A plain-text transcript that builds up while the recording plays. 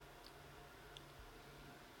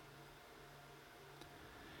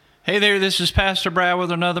Hey there, this is Pastor Brad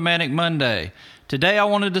with another Manic Monday. Today I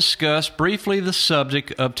want to discuss briefly the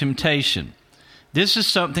subject of temptation. This is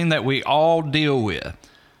something that we all deal with.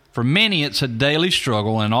 For many, it's a daily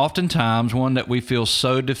struggle and oftentimes one that we feel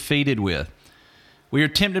so defeated with. We are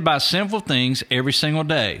tempted by sinful things every single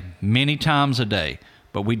day, many times a day,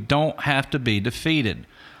 but we don't have to be defeated.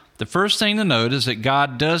 The first thing to note is that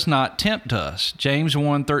God does not tempt us. James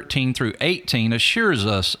 1:13 through 18 assures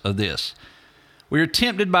us of this. We are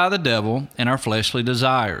tempted by the devil and our fleshly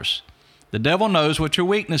desires. The devil knows what your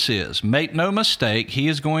weakness is. Make no mistake, he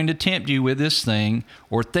is going to tempt you with this thing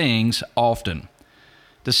or things often.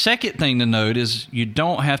 The second thing to note is you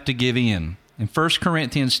don't have to give in. In 1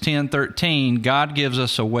 Corinthians 10:13, God gives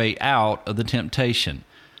us a way out of the temptation.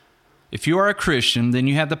 If you are a Christian, then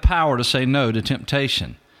you have the power to say no to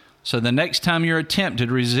temptation. So the next time you're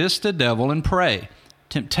tempted, resist the devil and pray.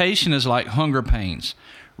 Temptation is like hunger pains.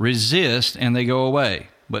 Resist and they go away,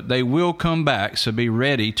 but they will come back, so be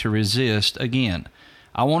ready to resist again.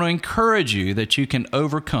 I want to encourage you that you can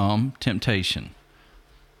overcome temptation.